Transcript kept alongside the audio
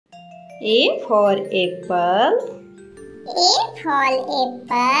A for apple. A for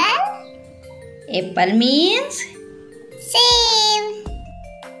apple. Apple means Save.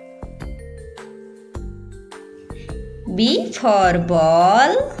 B for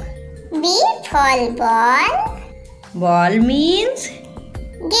ball. B for ball. Ball means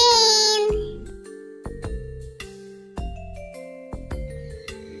Game.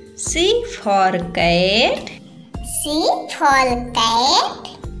 C for cat. C for cat.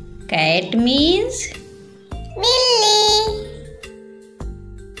 Cat means Billy.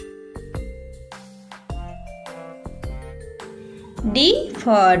 D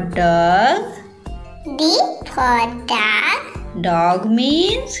for dog. D for dog. Dog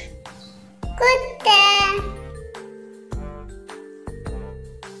means Kutta.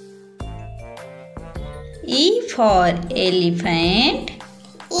 E for elephant.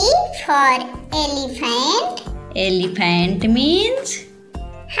 E for elephant. Elephant means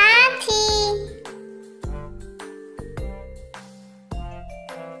Hathi.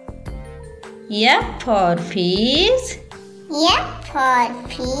 F for fish. F for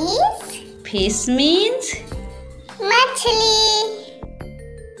fish. Fish means Machli.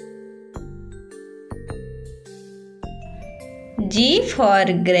 G for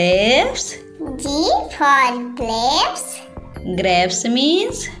grapes. G for grapes. Grapes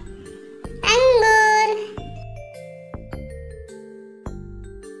means Angur.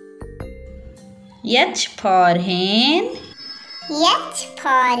 H for hen. H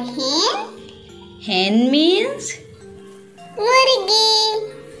for hen. Hen means Murgi.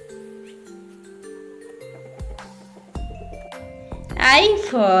 I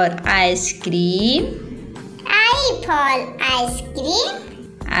for ice cream. I for ice cream.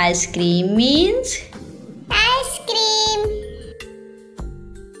 Ice cream means Ice cream.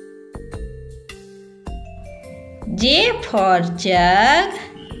 J for jug.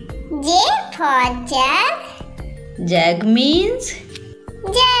 J for jug. Jug means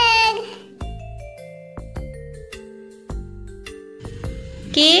Jug.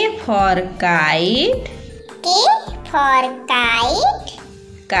 K for kite. K for kite.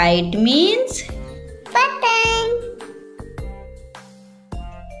 Kite means Patang.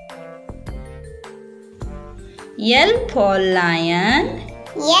 L for lion.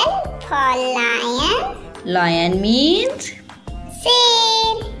 L for lion. Lion means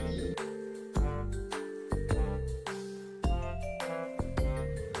Sher.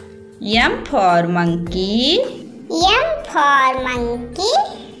 M for monkey. M for monkey.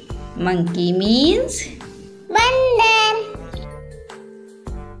 Monkey means Bandar.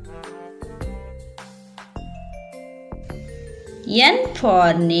 N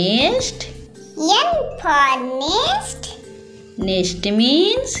for nest. N for nest. Nest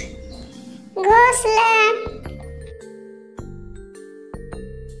means Ghosla.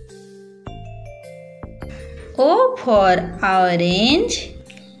 O for orange.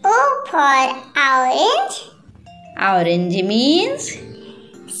 O for orange. Orange means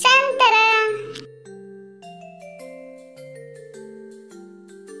Santara.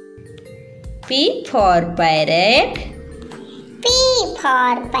 P for parrot. P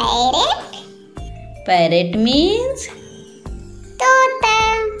for parrot. Parrot means Tota.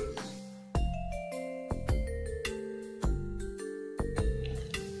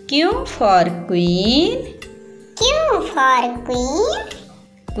 Q for queen. Q for queen.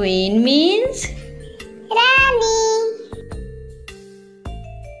 Queen means Rani.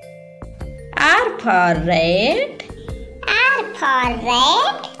 R for rat. R for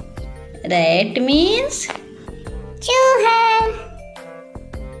rat. Rat means Chooha.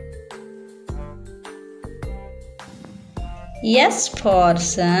 S for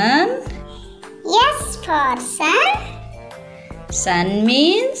sun. S for sun. Sun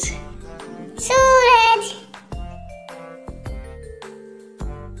means Suraj.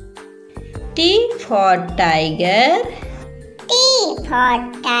 T for tiger. T for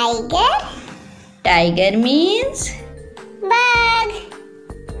tiger. Tiger means Bag.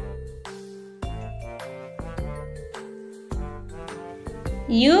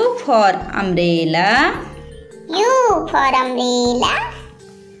 U for umbrella. U for umbrella.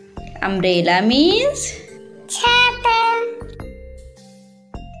 Umbrella means Chhata.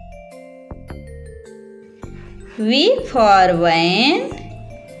 V for van.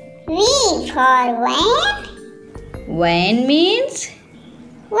 V for van. Van means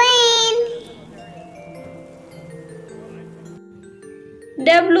Van.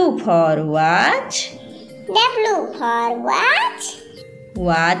 W for watch. W for watch.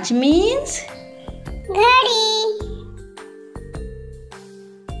 Watch means Ghadi.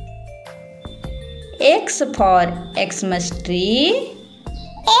 X for Xmas tree.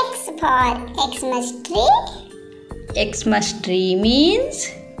 X for Xmas tree. Xmas tree means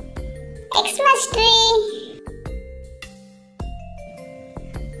Xmas tree.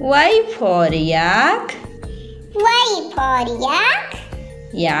 Y for yak. Y for yak.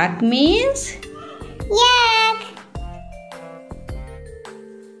 Yak means Yak.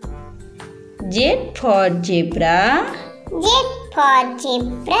 Z for zebra. Z for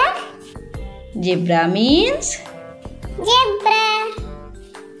zebra. Zebra means Zebra.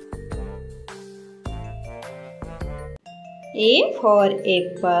 A for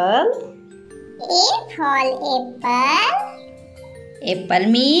apple. A for apple. Apple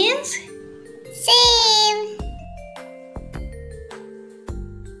means Save.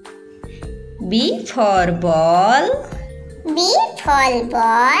 B for ball. B for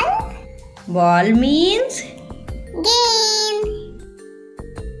ball. Ball means Game.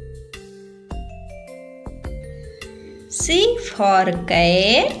 C for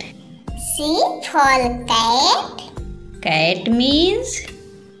cat. C for cat. Cat means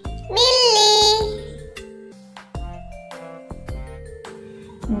Billy.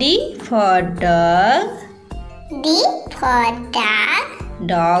 D for dog. D for dog.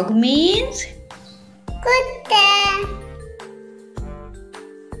 Dog means Kutta.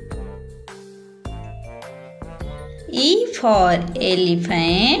 E for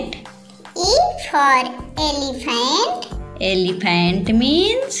elephant. E for elephant. Elephant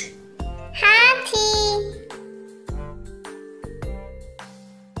means Hathi.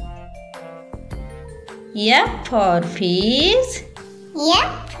 F for fish.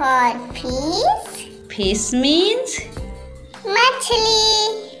 F for fish. Fish means Machli.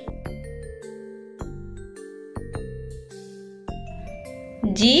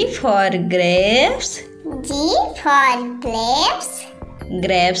 G for grapes. G for grapes.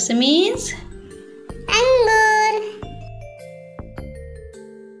 Grapes means Angur.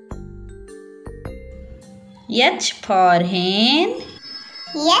 H for hen.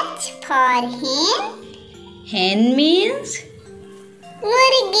 H for hen. Hen means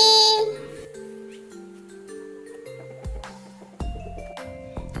Murgi.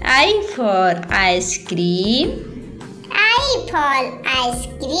 I for ice cream. I for ice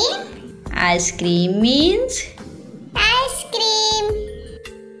cream. Ice cream means Ice cream.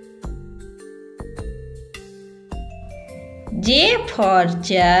 J for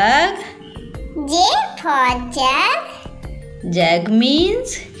jug. J for jug. Jug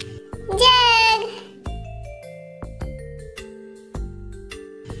means Jug.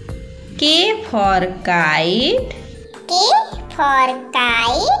 K for kite. K for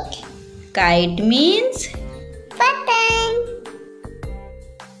kite. Kite means Patang.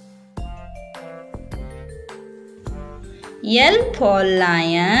 L for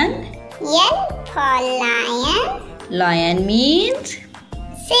lion. L for lion. Lion means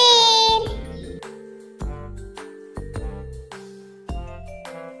Sir.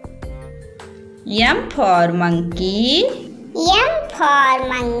 M for monkey. M for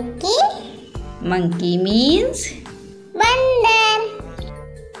monkey. Monkey means Bandar.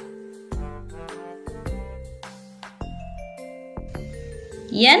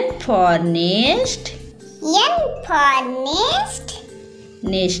 N for nest. N for nest.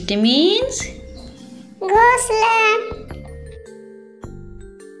 Nest means Ghosla.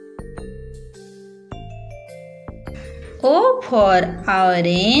 O for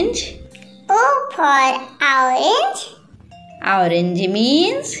orange. O for orange. Orange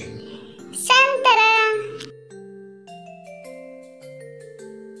means Santara.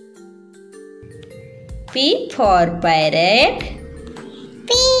 P for parrot.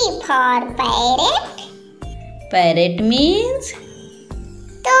 P for parrot. Parrot means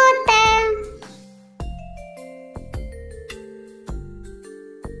Tota.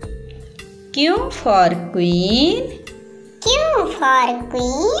 Q for queen. Q for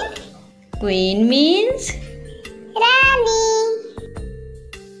queen. Queen means Rani.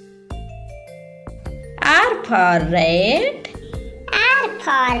 R for rat. R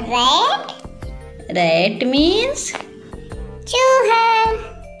for rat. Rat means Chooha.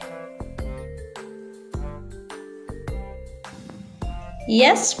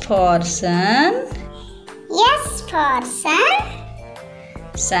 S for sun. S for sun.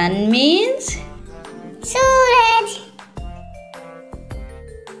 Sun means Suraj.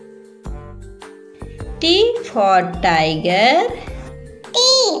 T for tiger. T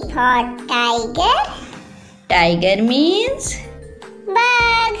for tiger. Tiger means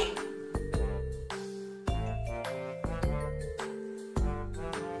Bug.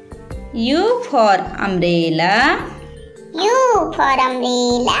 U for umbrella. U for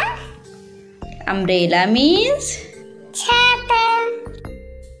umbrella. Umbrella means Chata.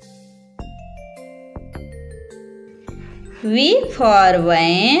 V for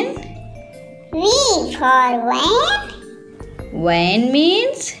van. V for van. Van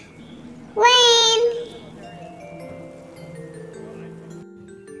means Van.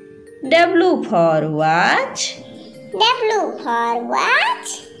 W for watch. W for watch.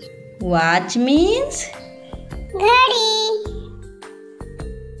 Watch means घड़ी.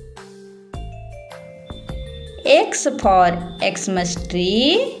 X for Xmas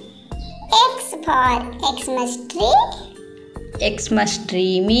tree. X for Xmas tree. Xmas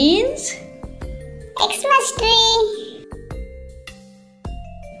tree means Xmas tree.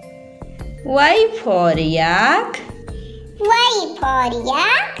 Y for yak. Y for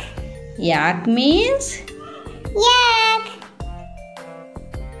yak. Yak means Yak.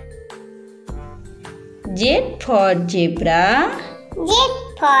 Z for zebra. Z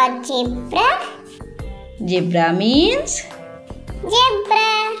for zebra. Zebra means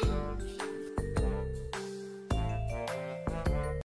Zebra.